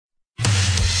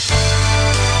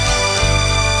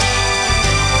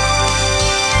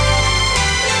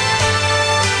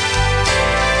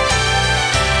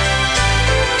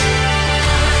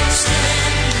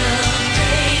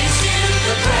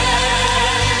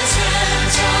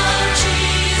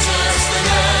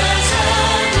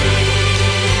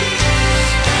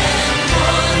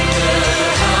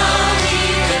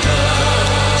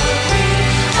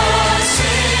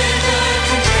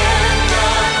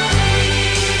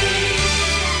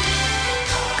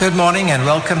Good morning and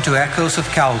welcome to Echoes of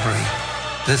Calvary.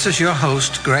 This is your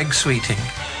host, Greg Sweeting.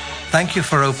 Thank you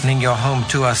for opening your home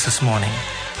to us this morning.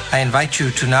 I invite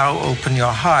you to now open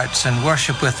your hearts and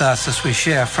worship with us as we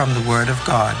share from the Word of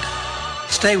God.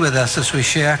 Stay with us as we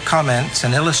share comments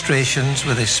and illustrations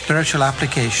with a spiritual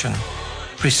application,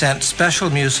 present special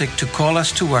music to call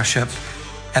us to worship,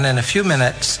 and in a few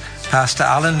minutes, Pastor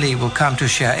Alan Lee will come to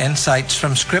share insights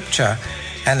from Scripture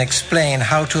and explain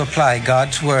how to apply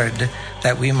God's Word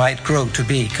that we might grow to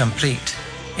be complete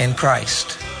in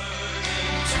Christ.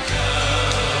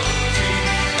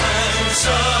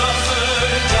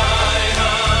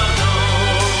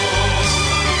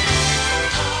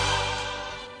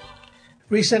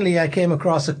 Recently, I came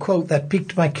across a quote that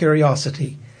piqued my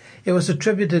curiosity. It was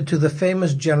attributed to the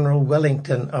famous General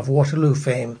Wellington of Waterloo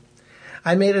fame.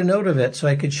 I made a note of it so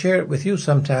I could share it with you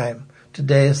sometime.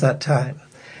 Today is that time.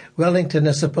 Wellington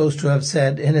is supposed to have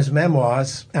said in his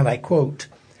memoirs, and I quote,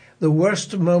 "The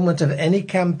worst moment of any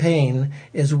campaign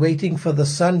is waiting for the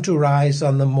sun to rise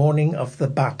on the morning of the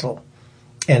battle."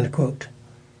 End quote.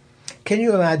 Can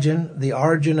you imagine the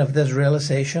origin of this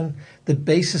realization, the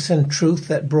basis and truth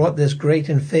that brought this great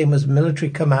and famous military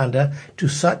commander to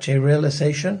such a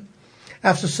realization?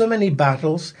 After so many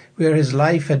battles where his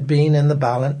life had been in the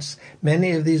balance,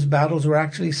 many of these battles were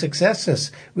actually successes,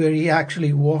 where he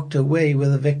actually walked away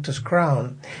with a victor's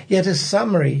crown. Yet his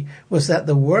summary was that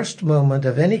the worst moment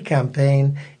of any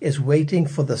campaign is waiting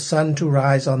for the sun to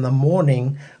rise on the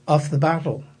morning of the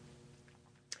battle.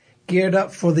 Geared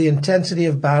up for the intensity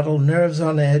of battle, nerves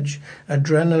on edge,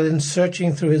 adrenaline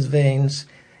surging through his veins,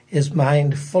 his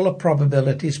mind full of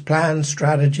probabilities, plans,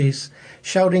 strategies,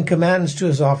 shouting commands to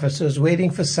his officers,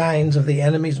 waiting for signs of the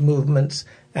enemy's movements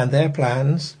and their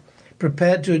plans,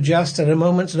 prepared to adjust at a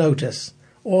moment's notice,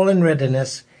 all in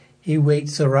readiness, he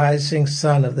waits the rising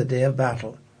sun of the day of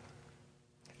battle.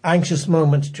 Anxious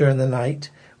moments during the night,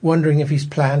 wondering if he's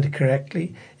planned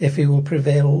correctly, if he will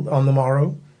prevail on the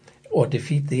morrow, or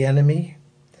defeat the enemy.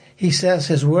 He says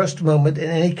his worst moment in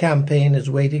any campaign is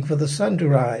waiting for the sun to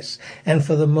rise and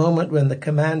for the moment when the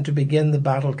command to begin the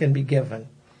battle can be given.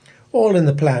 All in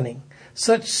the planning.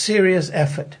 Such serious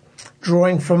effort,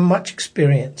 drawing from much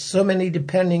experience, so many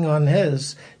depending on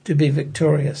his to be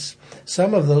victorious.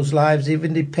 Some of those lives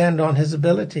even depend on his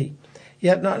ability,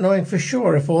 yet not knowing for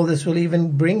sure if all this will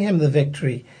even bring him the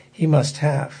victory he must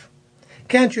have.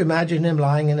 Can't you imagine him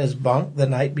lying in his bunk the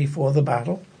night before the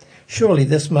battle? Surely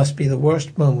this must be the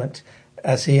worst moment,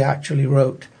 as he actually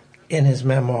wrote in his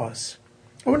memoirs.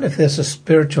 I wonder if there's a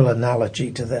spiritual analogy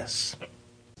to this.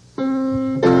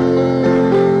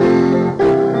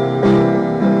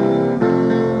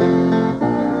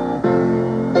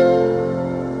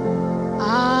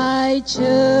 I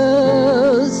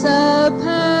chose a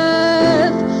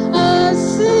path of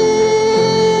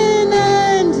sin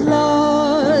and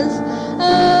loss,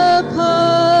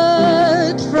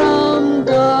 apart from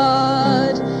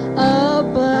God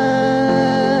above,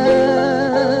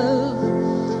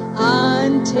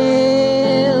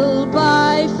 until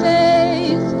by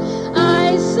faith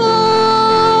I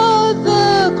saw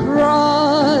the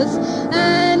cross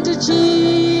and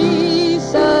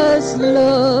Jesus'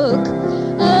 look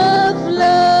of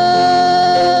love,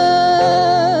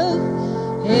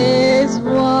 his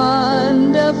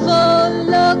wonderful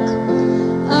look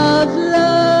of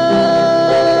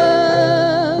love,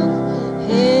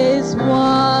 his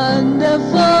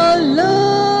wonderful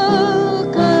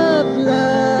look of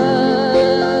love.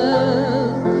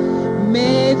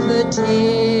 May the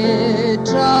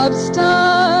teardrops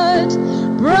start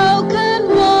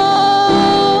broken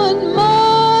on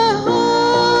my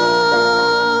heart,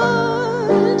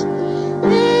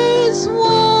 his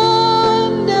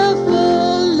wonderful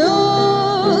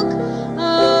look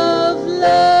of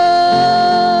love.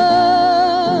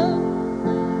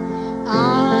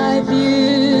 I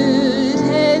viewed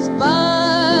his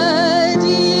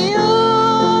body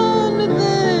on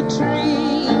the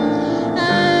tree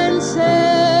and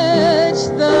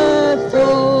searched the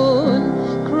thorn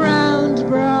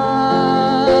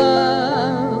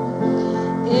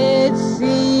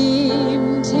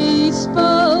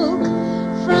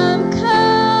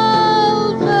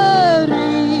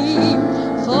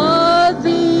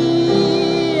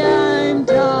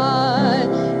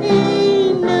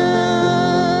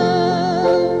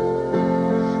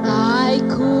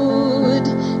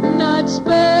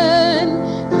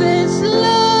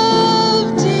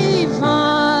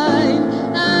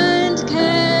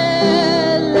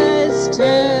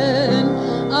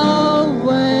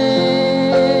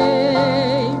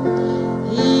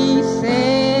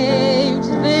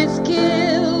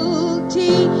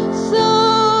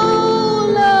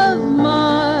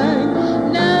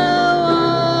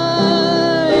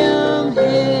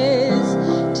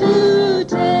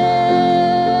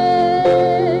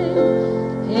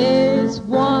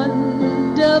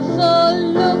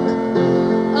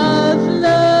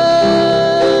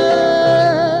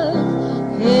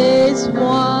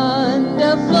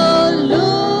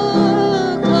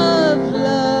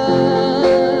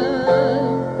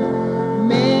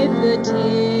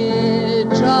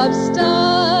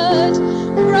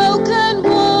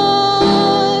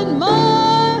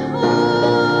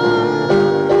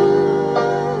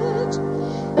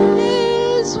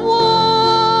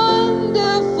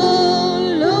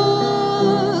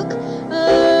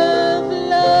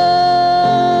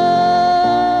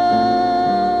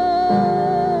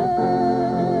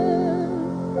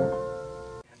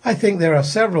I think there are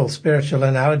several spiritual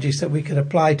analogies that we could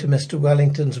apply to Mr.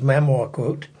 Wellington's memoir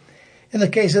quote. In the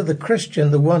case of the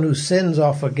Christian, the one whose sins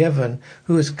are forgiven,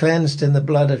 who is cleansed in the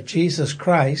blood of Jesus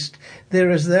Christ,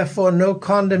 there is therefore no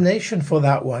condemnation for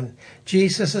that one.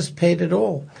 Jesus has paid it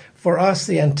all. For us,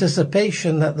 the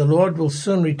anticipation that the Lord will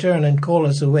soon return and call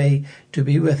us away to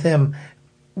be with him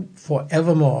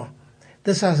forevermore.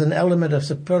 This has an element of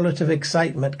superlative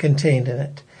excitement contained in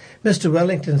it. Mr.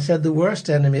 Wellington said the worst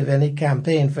enemy of any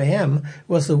campaign for him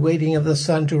was the waiting of the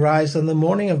sun to rise on the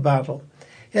morning of battle.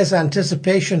 His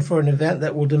anticipation for an event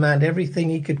that will demand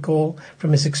everything he could call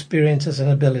from his experiences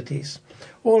and abilities,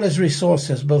 all his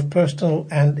resources, both personal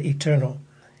and eternal.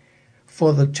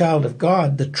 For the child of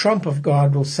God, the trump of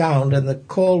God will sound and the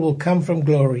call will come from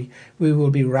glory. We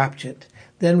will be raptured.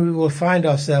 Then we will find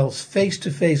ourselves face to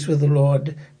face with the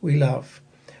Lord we love.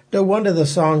 No wonder the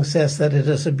song says that it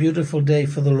is a beautiful day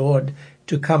for the Lord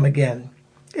to come again.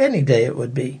 Any day it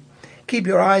would be. Keep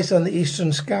your eyes on the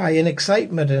eastern sky in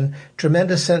excitement and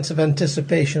tremendous sense of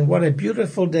anticipation. What a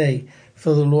beautiful day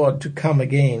for the Lord to come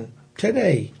again.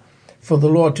 Today. For the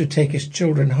Lord to take his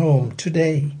children home.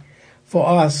 Today. For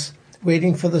us,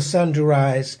 waiting for the sun to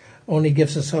rise only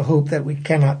gives us a hope that we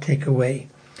cannot take away.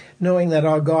 Knowing that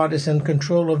our God is in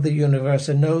control of the universe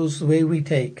and knows the way we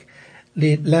take,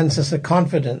 lends us a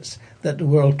confidence that the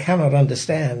world cannot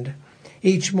understand.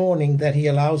 Each morning that he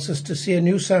allows us to see a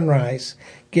new sunrise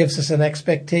gives us an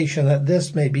expectation that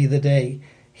this may be the day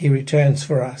he returns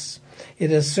for us. It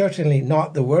is certainly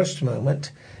not the worst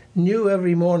moment. New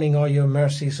every morning are your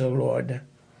mercies, O Lord.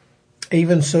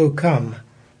 Even so come,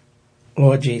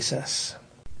 Lord Jesus.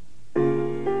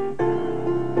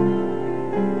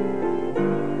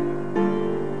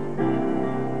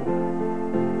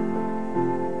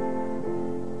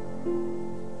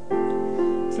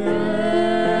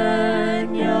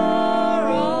 Turn your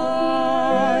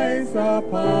eyes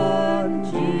upon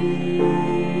Jesus.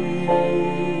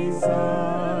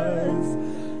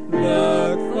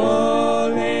 Look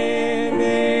full in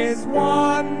his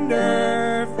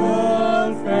wonderful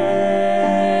face,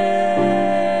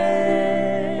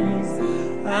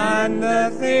 and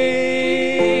the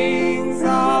things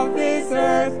of this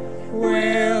earth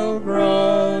will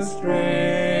grow strangely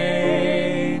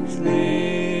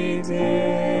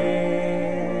dim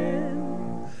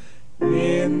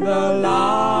in the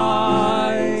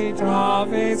light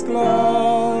of his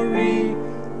glory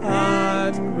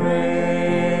and grace.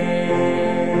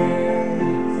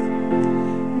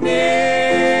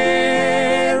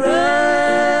 Nearer,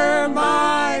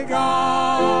 my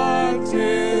God,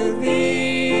 to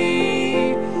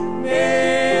thee.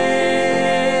 Nearer,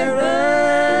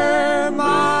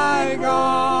 my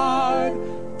God,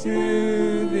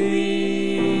 to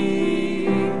thee.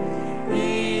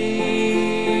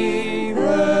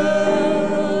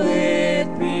 Evil it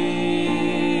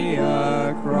be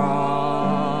a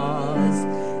cross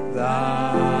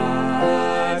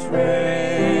that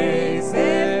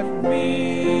raiseth me.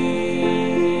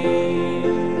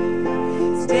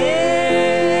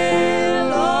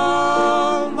 Still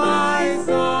all my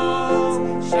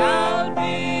songs shall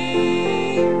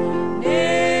be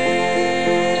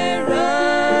nearer,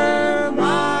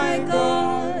 my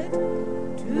God,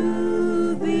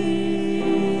 to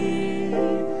thee.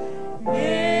 Nearer,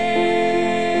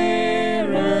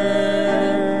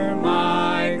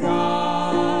 my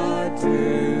God,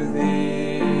 to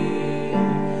thee.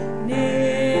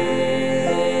 Nearer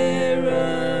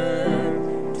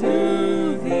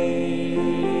to thee.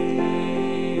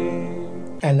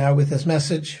 And now with his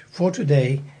message for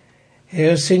today,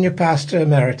 here's Senior Pastor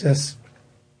Emeritus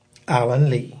Alan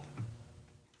Lee.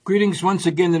 Greetings once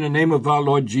again in the name of our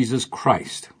Lord Jesus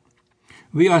Christ.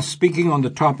 We are speaking on the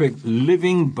topic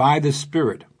Living by the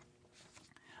Spirit.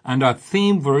 And our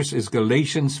theme verse is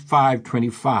Galatians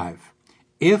 5:25.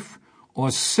 If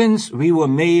or since we were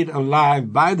made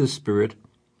alive by the Spirit,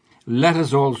 let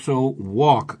us also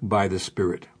walk by the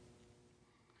Spirit.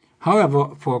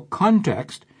 However, for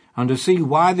context and to see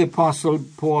why the Apostle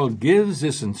Paul gives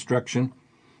this instruction,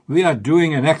 we are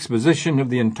doing an exposition of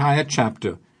the entire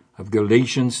chapter of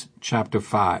Galatians chapter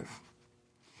 5.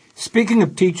 Speaking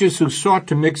of teachers who sought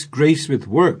to mix grace with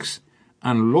works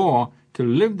and law to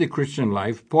live the Christian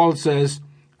life, Paul says,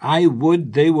 I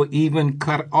would they were even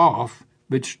cut off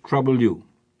which trouble you.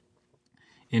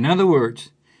 In other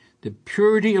words, the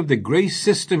purity of the grace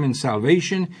system in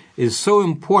salvation is so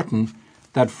important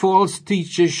that false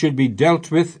teachers should be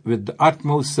dealt with the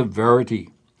utmost severity.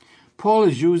 Paul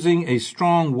is using a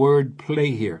strong word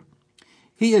play here.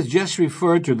 He has just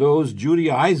referred to those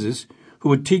Judaizers who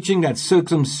were teaching that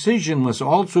circumcision must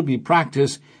also be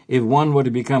practiced if one were to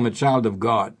become a child of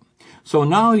God. So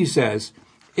now he says,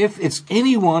 If it's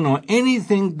anyone or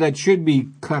anything that should be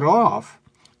cut off,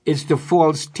 it's the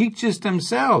false teachers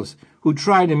themselves who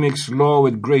try to mix law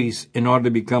with grace in order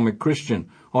to become a Christian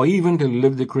or even to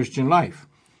live the Christian life.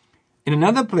 In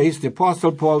another place, the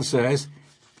Apostle Paul says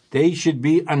they should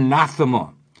be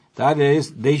anathema. That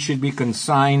is, they should be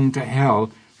consigned to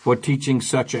hell for teaching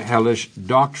such a hellish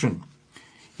doctrine.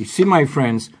 You see, my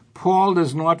friends, Paul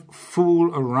does not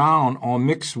fool around or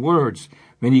mix words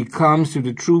when he comes to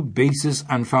the true basis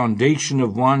and foundation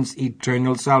of one's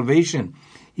eternal salvation.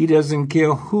 He doesn't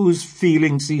care whose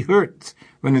feelings he hurts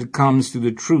when it comes to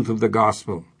the truth of the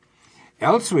gospel.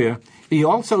 Elsewhere, he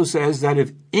also says that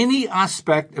if any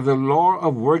aspect of the law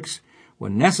of works were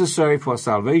necessary for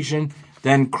salvation,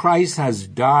 then Christ has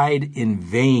died in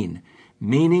vain,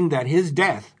 meaning that his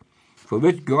death, for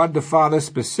which God the Father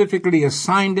specifically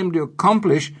assigned him to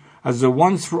accomplish as a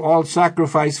once-for-all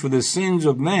sacrifice for the sins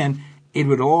of man, it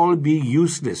would all be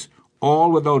useless,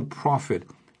 all without profit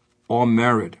or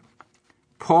merit.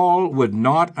 Paul would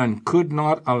not and could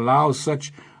not allow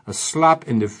such a slap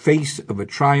in the face of a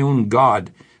triune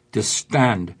God to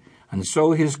stand, and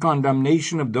so his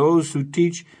condemnation of those who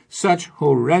teach such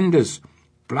horrendous,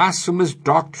 blasphemous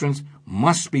doctrines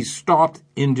must be stopped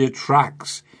in their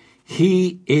tracks.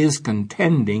 He is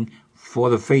contending for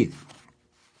the faith.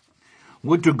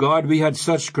 Would to God we had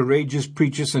such courageous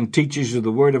preachers and teachers of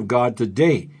the Word of God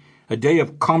today, a day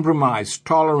of compromise,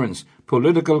 tolerance,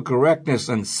 political correctness,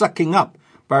 and sucking up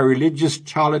by religious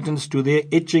charlatans to their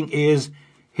itching ears,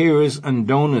 hearers, and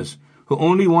donors, who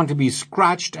only want to be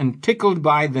scratched and tickled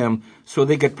by them so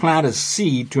they could plant a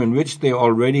seed to enrich their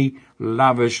already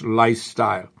lavish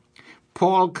lifestyle.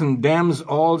 Paul condemns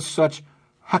all such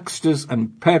hucksters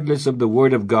and peddlers of the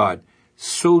Word of God.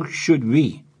 So should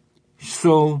we.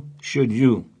 So should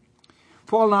you.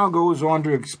 Paul now goes on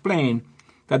to explain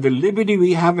that the liberty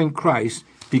we have in Christ,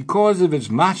 because of his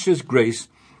matchless grace,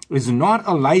 is not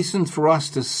a license for us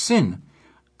to sin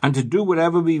and to do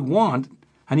whatever we want,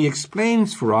 and he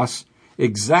explains for us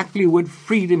exactly what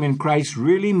freedom in Christ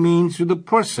really means to the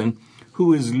person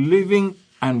who is living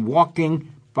and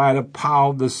walking by the power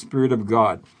of the Spirit of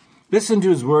God. Listen to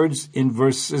his words in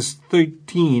verses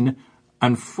 13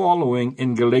 and following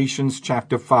in Galatians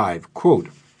chapter 5. Quote,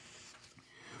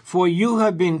 "For you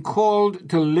have been called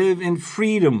to live in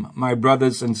freedom, my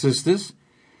brothers and sisters,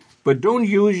 but don't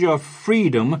use your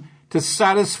freedom to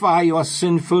satisfy your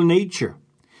sinful nature.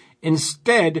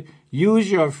 Instead,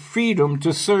 use your freedom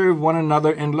to serve one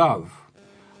another in love.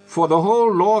 For the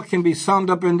whole law can be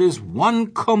summed up in this one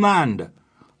command: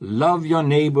 love your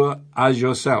neighbor as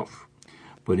yourself.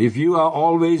 But if you are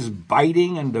always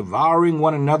biting and devouring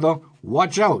one another,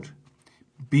 watch out.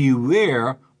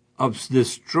 Beware of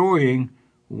destroying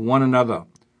one another."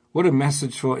 What a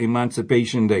message for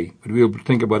Emancipation Day. But we'll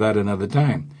think about that another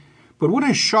time. But what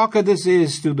a shocker this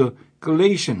is to the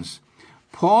Galatians.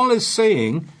 Paul is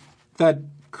saying that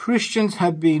Christians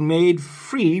have been made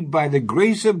free by the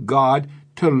grace of God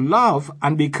to love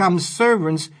and become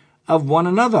servants of one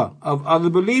another, of other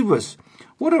believers.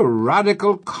 What a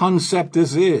radical concept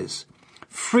this is.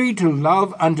 Free to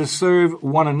love and to serve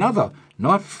one another,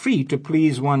 not free to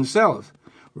please oneself,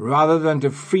 rather than to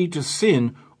free to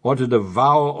sin or to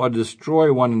devour or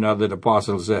destroy one another, the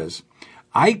apostle says.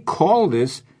 I call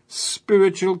this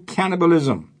spiritual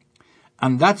cannibalism.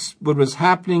 And that's what was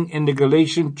happening in the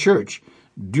Galatian church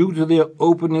due to their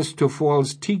openness to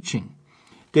false teaching.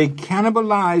 They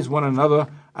cannibalize one another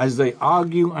as they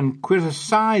argue and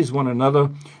criticize one another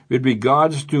with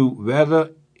regards to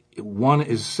whether one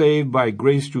is saved by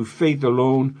grace through faith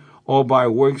alone or by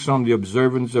works on the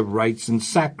observance of rites and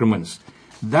sacraments.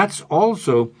 That's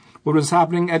also what was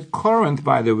happening at Corinth,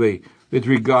 by the way, with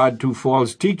regard to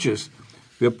false teachers,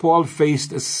 where Paul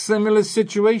faced a similar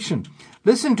situation.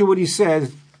 Listen to what he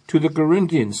says to the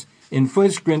Corinthians in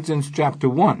 1 Corinthians chapter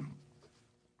 1.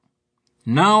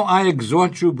 "Now I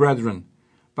exhort you, brethren,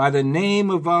 by the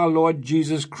name of our Lord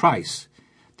Jesus Christ,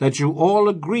 that you all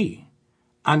agree,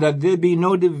 and that there be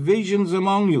no divisions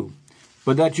among you,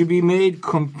 but that you be made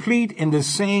complete in the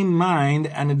same mind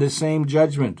and in the same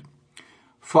judgment.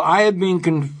 For I have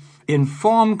been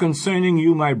informed concerning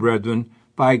you, my brethren,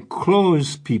 by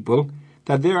close people,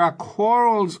 that there are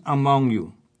quarrels among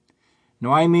you.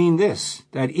 Now I mean this,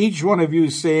 that each one of you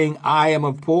is saying, I am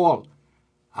of Paul,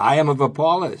 I am of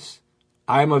Apollos,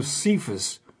 I am of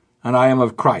Cephas, and I am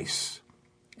of Christ."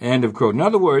 End of quote. In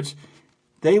other words,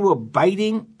 they were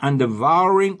biting and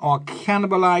devouring or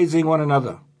cannibalizing one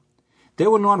another. They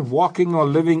were not walking or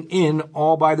living in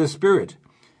or by the Spirit.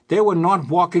 They were not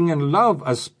walking in love,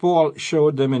 as Paul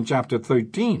showed them in chapter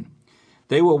 13.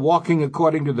 They were walking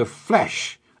according to the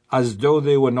flesh, as though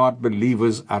they were not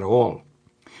believers at all.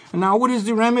 And now, what is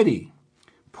the remedy?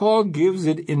 Paul gives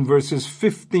it in verses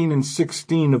 15 and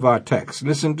 16 of our text.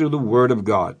 Listen to the word of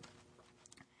God.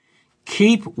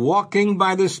 Keep walking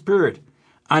by the Spirit,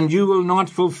 and you will not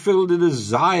fulfill the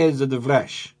desires of the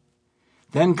flesh.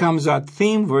 Then comes our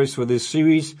theme verse for this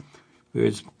series, where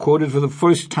it's quoted for the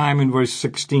first time in verse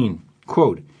 16.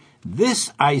 Quote,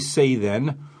 "This I say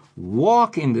then,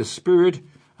 walk in the Spirit,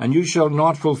 and you shall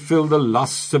not fulfill the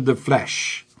lusts of the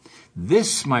flesh."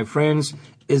 This, my friends,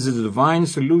 is a divine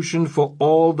solution for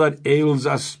all that ails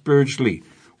us spiritually,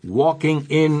 walking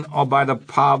in or by the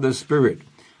power of the Spirit.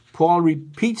 Paul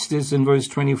repeats this in verse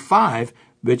 25,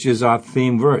 which is our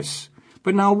theme verse.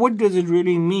 But now, what does it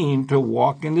really mean to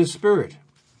walk in the Spirit?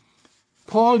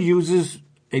 Paul uses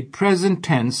a present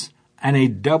tense and a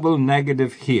double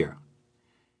negative here.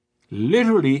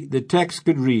 Literally, the text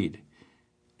could read,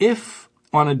 if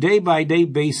on a day-by-day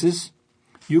basis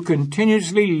you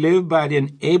continuously live by the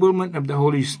enablement of the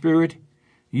Holy Spirit,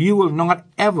 you will not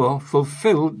ever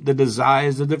fulfill the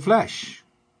desires of the flesh.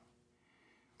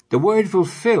 The word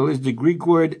fulfill is the Greek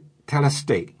word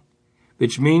telestai,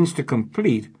 which means to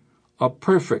complete or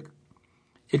perfect.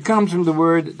 It comes from the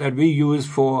word that we use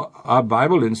for our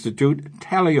Bible Institute,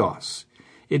 teleos.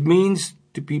 It means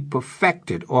to be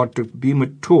perfected or to be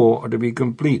mature or to be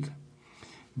complete.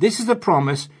 This is a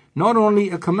promise, not only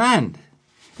a command.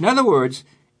 In other words,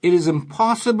 it is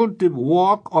impossible to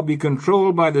walk or be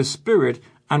controlled by the Spirit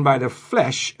and by the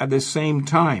flesh at the same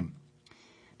time.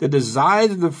 The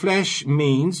desires of the flesh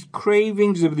means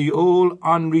cravings of the old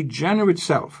unregenerate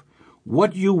self,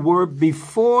 what you were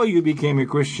before you became a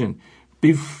Christian,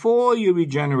 before you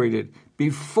regenerated,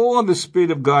 before the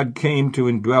Spirit of God came to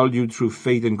indwell you through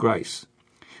faith in Christ.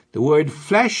 The word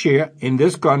flesh here, in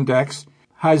this context,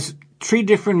 has three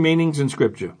different meanings in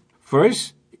Scripture.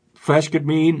 First, flesh could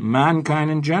mean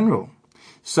mankind in general.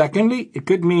 Secondly, it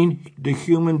could mean the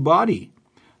human body.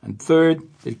 And third,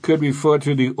 it could refer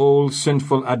to the old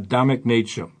sinful Adamic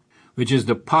nature, which is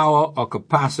the power or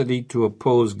capacity to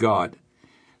oppose God.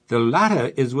 The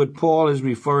latter is what Paul is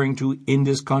referring to in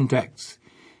this context.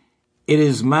 It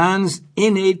is man's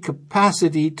innate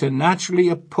capacity to naturally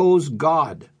oppose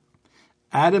God.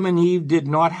 Adam and Eve did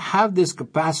not have this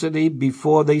capacity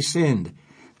before they sinned.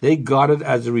 They got it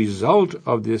as a result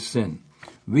of this sin.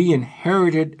 We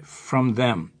inherited from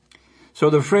them. So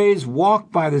the phrase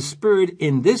walk by the Spirit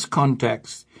in this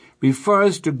context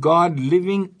refers to God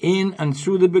living in and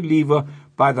through the believer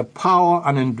by the power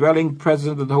and indwelling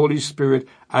presence of the Holy Spirit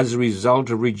as a result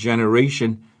of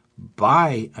regeneration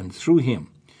by and through Him.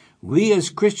 We as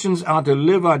Christians are to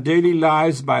live our daily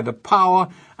lives by the power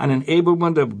and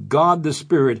enablement of God the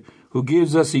Spirit, who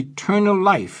gives us eternal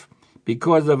life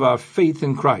because of our faith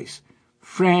in Christ.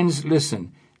 Friends,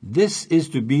 listen, this is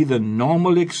to be the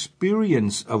normal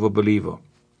experience of a believer.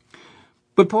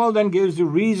 But Paul then gives the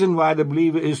reason why the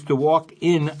believer is to walk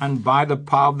in and by the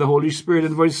power of the Holy Spirit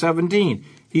in verse 17.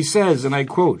 He says, and I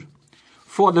quote,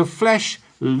 "For the flesh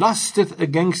lusteth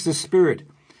against the Spirit,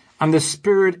 and the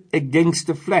Spirit against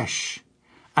the flesh.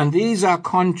 And these are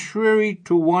contrary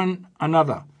to one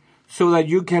another, so that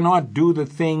you cannot do the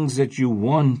things that you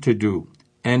want to do."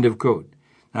 End of quote.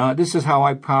 Now, this is how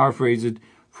I paraphrase it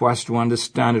for us to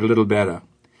understand it a little better.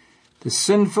 The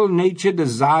sinful nature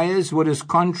desires what is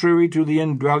contrary to the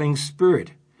indwelling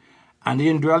Spirit, and the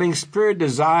indwelling Spirit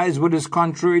desires what is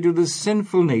contrary to the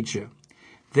sinful nature.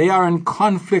 They are in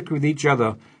conflict with each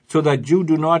other, so that you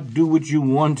do not do what you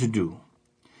want to do.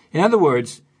 In other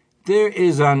words, there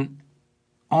is an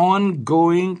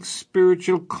ongoing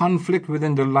spiritual conflict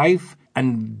within the life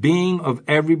and being of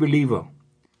every believer.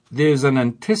 There is an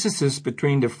antithesis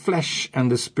between the flesh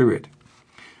and the Spirit.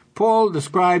 Paul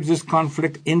describes this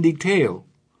conflict in detail.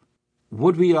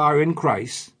 What we are in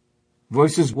Christ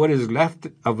versus what is left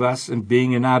of us in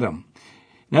being in Adam.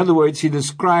 In other words, he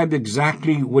described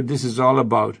exactly what this is all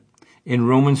about in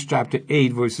Romans chapter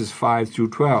 8, verses 5 through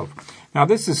 12. Now,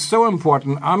 this is so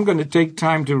important, I'm going to take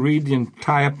time to read the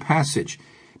entire passage,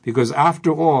 because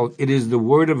after all, it is the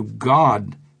word of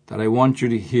God that I want you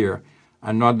to hear,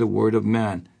 and not the word of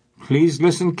man. Please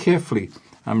listen carefully.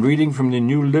 I'm reading from the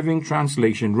New Living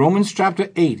Translation, Romans chapter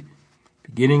 8,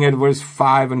 beginning at verse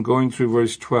 5 and going through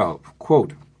verse 12.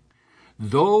 Quote,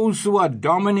 "Those who are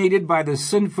dominated by the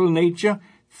sinful nature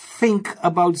think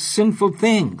about sinful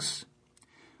things,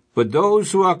 but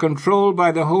those who are controlled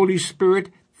by the Holy Spirit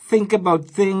think about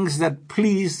things that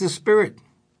please the Spirit.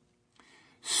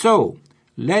 So,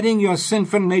 letting your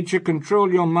sinful nature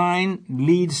control your mind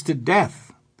leads to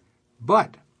death,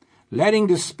 but letting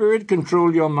the Spirit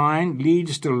control your mind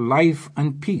leads to life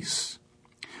and peace.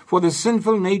 For the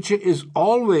sinful nature is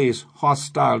always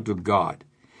hostile to God.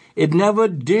 It never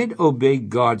did obey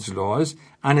God's laws,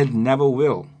 and it never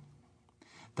will.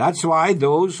 That's why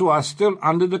those who are still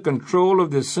under the control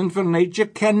of their sinful nature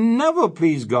can never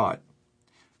please God.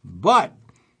 But,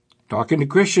 talking to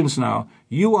Christians now,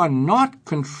 you are not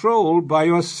controlled by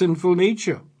your sinful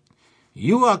nature.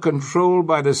 You are controlled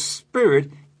by the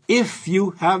Spirit if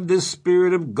you have the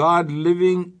Spirit of God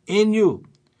living in you.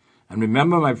 And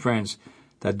remember, my friends,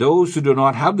 that those who do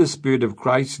not have the Spirit of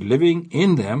Christ living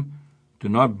in them do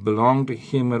not belong to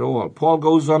Him at all. Paul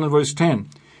goes on in verse 10,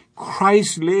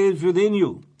 Christ lives within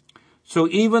you. So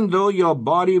even though your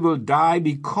body will die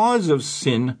because of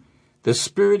sin, the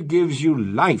Spirit gives you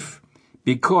life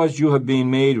because you have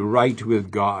been made right with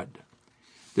God.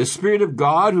 The Spirit of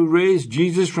God who raised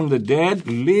Jesus from the dead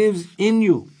lives in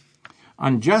you.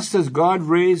 And just as God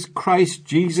raised Christ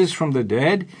Jesus from the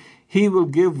dead, He will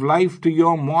give life to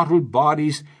your mortal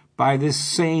bodies by this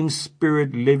same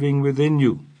Spirit living within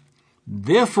you.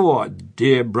 Therefore,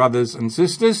 dear brothers and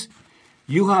sisters,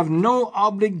 you have no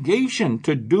obligation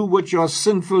to do what your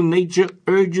sinful nature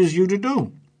urges you to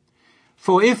do.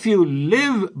 For if you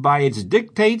live by its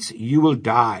dictates, you will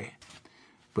die.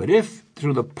 But if,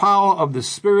 through the power of the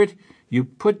Spirit, you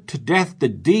put to death the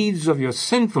deeds of your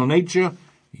sinful nature,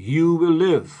 you will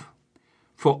live.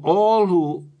 For all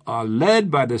who are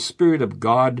led by the Spirit of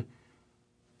God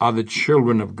are the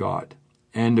children of God.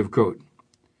 End of quote.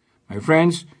 My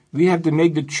friends, we have to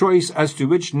make the choice as to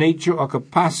which nature or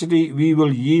capacity we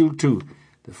will yield to,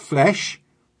 the flesh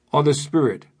or the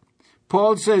Spirit.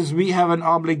 Paul says we have an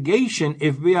obligation,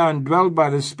 if we are indwelled by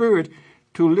the Spirit,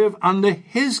 to live under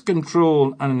His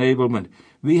control and enablement.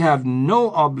 We have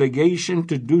no obligation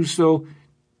to do so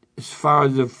as far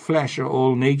as the flesh or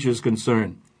old nature is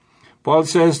concerned. Paul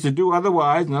says to do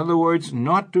otherwise, in other words,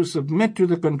 not to submit to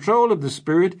the control of the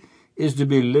Spirit, is to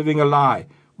be living a lie.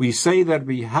 We say that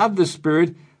we have the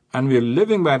Spirit and we're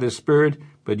living by the Spirit,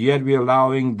 but yet we're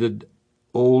allowing the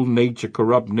old nature,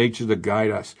 corrupt nature to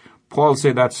guide us. Paul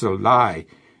said that's a lie.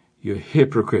 You're a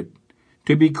hypocrite.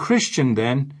 To be Christian,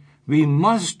 then, we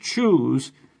must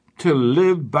choose to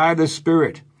live by the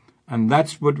Spirit. And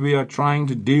that's what we are trying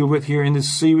to deal with here in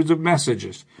this series of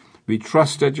messages. We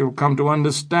trust that you'll come to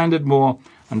understand it more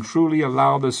and truly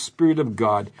allow the Spirit of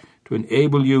God to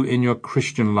enable you in your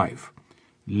Christian life.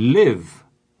 Live,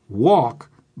 walk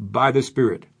by the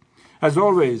Spirit. As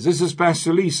always, this is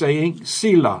Pastor Lee saying,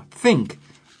 Selah, think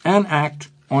and act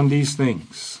on these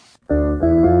things.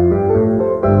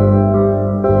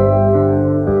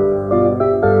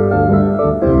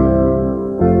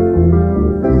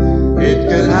 It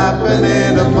could happen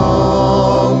in a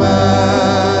moment,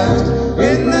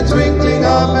 in the twinkling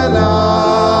of an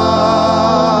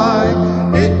eye.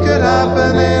 It could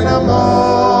happen in a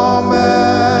moment.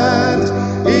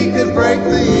 He could break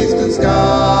the eastern sky.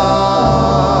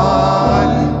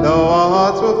 Though our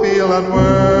hearts will feel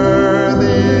unworthy,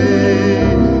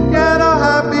 yet how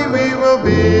happy we will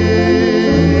be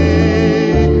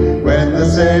when the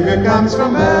Savior comes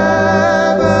from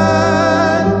heaven,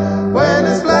 when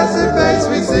His blessed face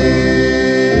we see.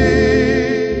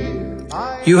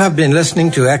 You have been listening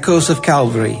to Echoes of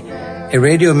Calvary, a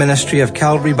radio ministry of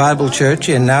Calvary Bible Church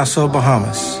in Nassau,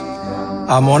 Bahamas.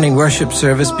 Our morning worship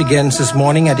service begins this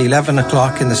morning at 11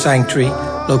 o'clock in the sanctuary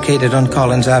located on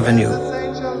Collins Avenue.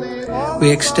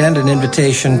 We extend an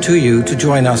invitation to you to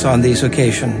join us on these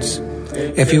occasions.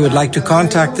 If you would like to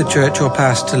contact the church or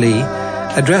Pastor Lee,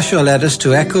 address your letters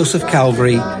to Echoes of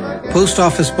Calvary, Post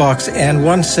Office Box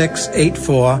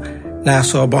N1684,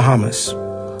 Nassau, Bahamas.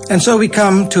 And so we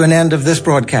come to an end of this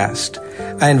broadcast.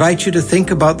 I invite you to think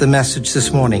about the message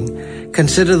this morning.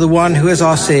 Consider the one who is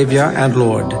our Savior and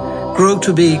Lord. Grow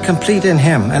to be complete in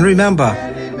Him. And remember,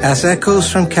 as echoes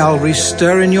from Calvary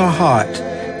stir in your heart,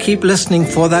 keep listening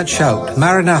for that shout,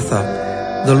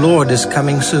 Maranatha, the Lord is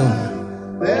coming soon.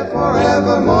 There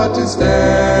forevermore to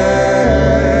stay.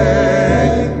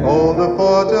 Hold the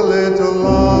fort a little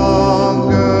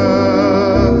longer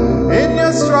in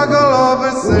your struggle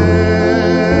over sin.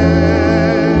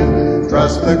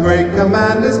 Trust the great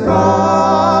commander's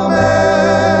promise.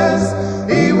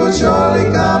 He will surely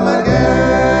come again.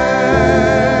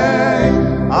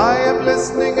 I am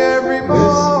listening every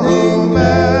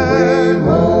moment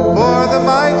for the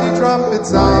mighty trumpet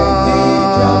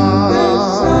sound.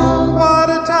 What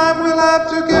a time we'll have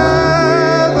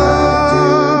together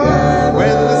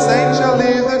when the saints shall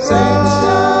leave the ground,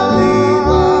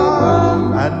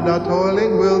 and our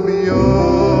toiling will be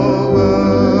over,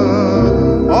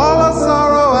 all our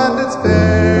sorrow and its pain.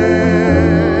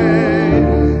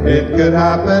 It could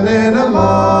happen in a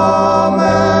moment.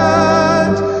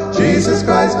 Jesus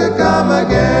Christ could come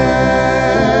again.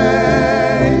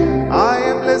 I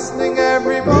am listening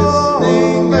every moment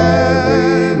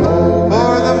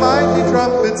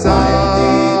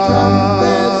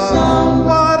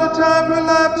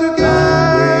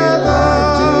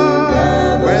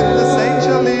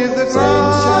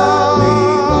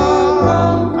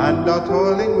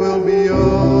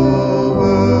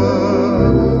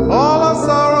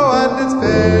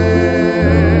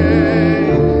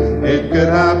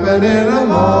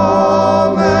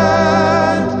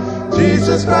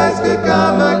Jesus Christ could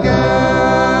come again.